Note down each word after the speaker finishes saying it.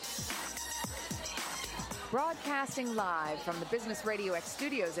Broadcasting live from the Business Radio X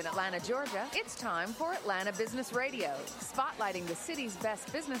studios in Atlanta, Georgia, it's time for Atlanta Business Radio, spotlighting the city's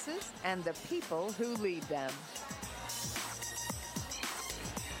best businesses and the people who lead them.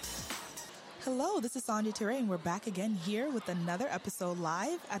 Hello, this is Sandhya Ture, and we're back again here with another episode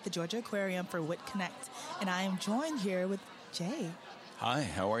live at the Georgia Aquarium for WIT Connect. And I am joined here with Jay. Hi,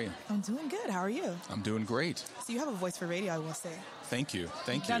 how are you? I'm doing good. How are you? I'm doing great. So you have a voice for radio, I will say. Thank you.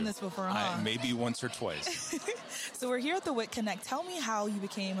 Thank you. Done this before, huh? Maybe once or twice. So we're here at the WIT Connect. Tell me how you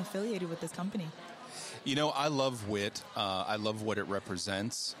became affiliated with this company. You know, I love WIT. I love what it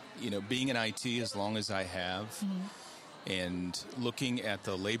represents. You know, being in IT as long as I have, and looking at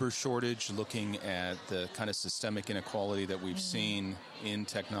the labor shortage, looking at the kind of systemic inequality that we've seen in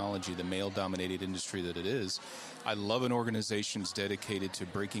technology, the male-dominated industry that it is, I love an organization that's dedicated to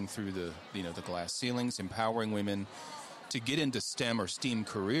breaking through the glass ceilings, empowering women to get into STEM or STEAM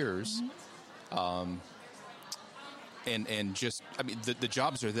careers, and just, I mean, the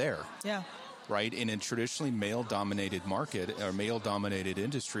jobs are there. Yeah. Right? In a traditionally male-dominated market or male-dominated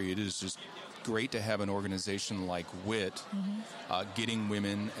industry, it is just great to have an organization like WIT getting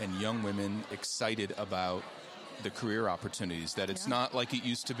women and young women excited about the career opportunities, that it's not like it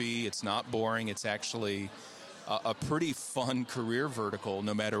used to be, it's not boring, it's actually a pretty fun career vertical,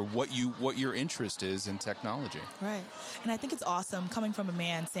 no matter what your interest is in technology. Right. And I think it's awesome coming from a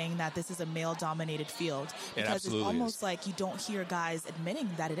man saying that this is a male-dominated field, because it's almost like you don't hear guys admitting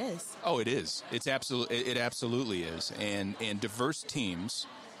that it is. Oh, it is. It absolutely is. And diverse teams,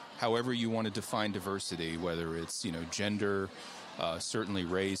 however you want to define diversity, whether it's gender, certainly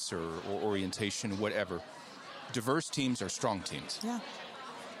race or orientation, whatever, diverse teams are strong teams. Yeah.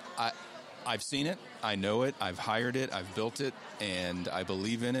 I've seen it, I know it, I've hired it, I've built it, and I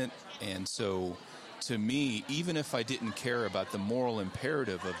believe in it. And so, to me, even if I didn't care about the moral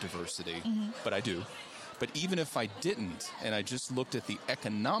imperative of diversity, but I do, but even if I didn't, and I just looked at the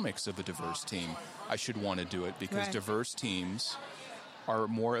economics of a diverse team, I should want to do it, because diverse teams are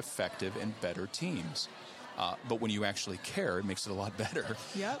more effective and better teams. But when you actually care, it makes it a lot better.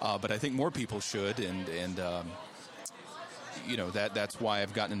 Yep. But I think more people should, and that's why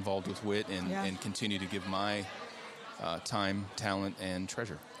I've gotten involved with WIT and continue to give my time, talent, and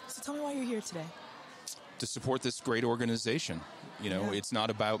treasure. So tell me why you're here today. To support this great organization. It's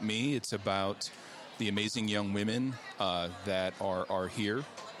not about me. It's about the amazing young women that are here.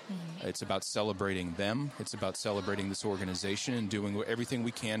 It's about celebrating them. It's about celebrating this organization and doing everything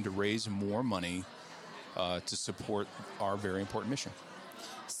we can to raise more money to support our very important mission.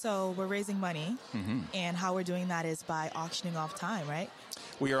 So we're raising money, and how we're doing that is by auctioning off time, right?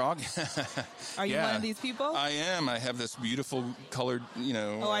 We are. Are you one of these people? I am. I have this beautiful colored, I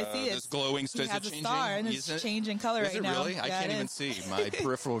see it. This glowing. He has a star, and it's changing color right now. Is it really? I can't even see. My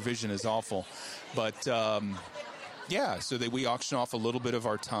peripheral vision is awful. But, so that we auction off a little bit of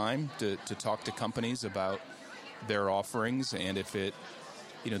our time to talk to companies about their offerings, and if it,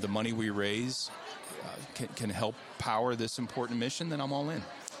 the money we raise can help power this important mission, then I'm all in.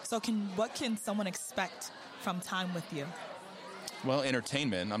 So what can someone expect from time with you? Well,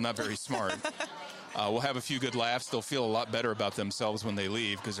 entertainment. I'm not very smart. We'll have a few good laughs. They'll feel a lot better about themselves when they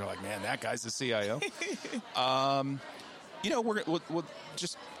leave, because they're like, man, that guy's the CIO. We'll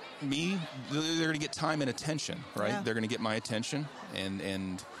just me. They're going to get time and attention, right? Yeah. They're going to get my attention,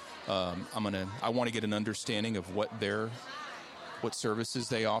 and I want to get an understanding of what services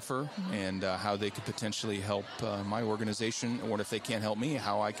they offer, and how they could potentially help my organization, or if they can't help me,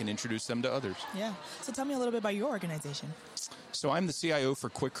 how I can introduce them to others. Yeah. So tell me a little bit about your organization. So I'm the CIO for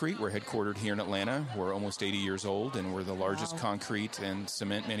Quikrete. We're headquartered here in Atlanta. We're almost 80 years old, and we're the largest concrete and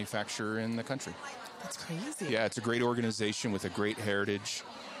cement manufacturer in the country. That's crazy. Yeah, it's a great organization with a great heritage.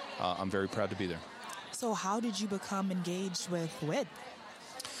 I'm very proud to be there. So how did you become engaged with WIT?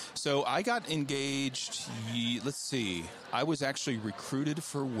 So I got engaged, I was actually recruited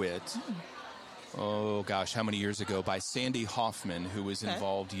for WIT, oh gosh, how many years ago, by Sandy Hoffman, who was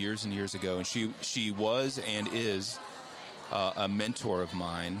involved years and years ago. And she was and is a mentor of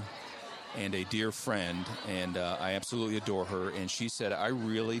mine and a dear friend, and I absolutely adore her. And she said, I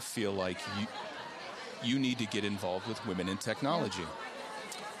really feel like you need to get involved with women in technology.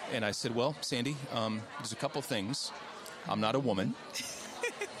 And I said, well, Sandy, there's a couple things. I'm not a woman.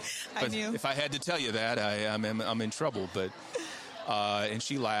 I knew. If I had to tell you that, I'm in trouble. But and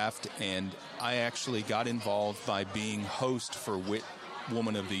she laughed, and I actually got involved by being host for WIT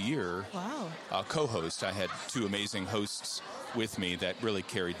Woman of the Year. Wow. Co-host. I had two amazing hosts with me that really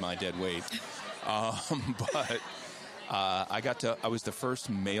carried my dead weight. But I was the first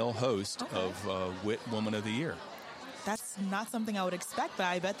male host of WIT Woman of the Year. That's not something I would expect, but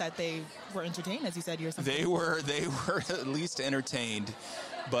I bet that they were entertained, as you said. They were at least entertained,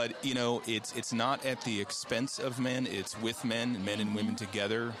 but it's not at the expense of men. It's with men and women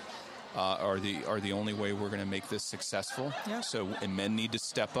together are the only way we're going to make this successful. Yeah. So, and men need to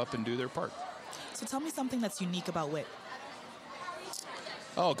step up and do their part. So tell me something that's unique about WIT.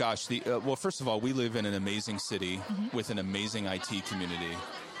 Oh, gosh. Well, first of all, we live in an amazing city with an amazing IT community.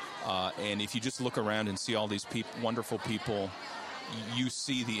 And if you just look around and see all these wonderful people, you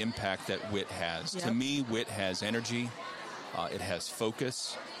see the impact that WIT has. Yep. To me, WIT has energy. It has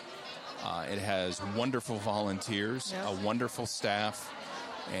focus. It has wonderful volunteers, yep. a wonderful staff.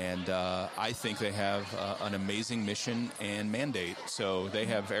 And I think they have an amazing mission and mandate. So they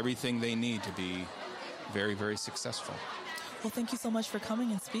have everything they need to be very, very successful. Well, thank you so much for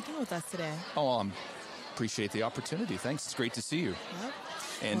coming and speaking with us today. Oh, appreciate the opportunity. Thanks. It's great to see you. Yep.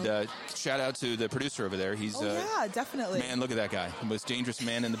 And shout out to the producer over there. He's yeah, definitely. Man, look at that guy. The most dangerous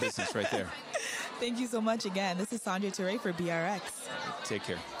man in the business right there. Thank you so much again. This is Sandhya Ture for BRX. Take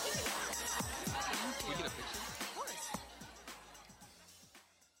care.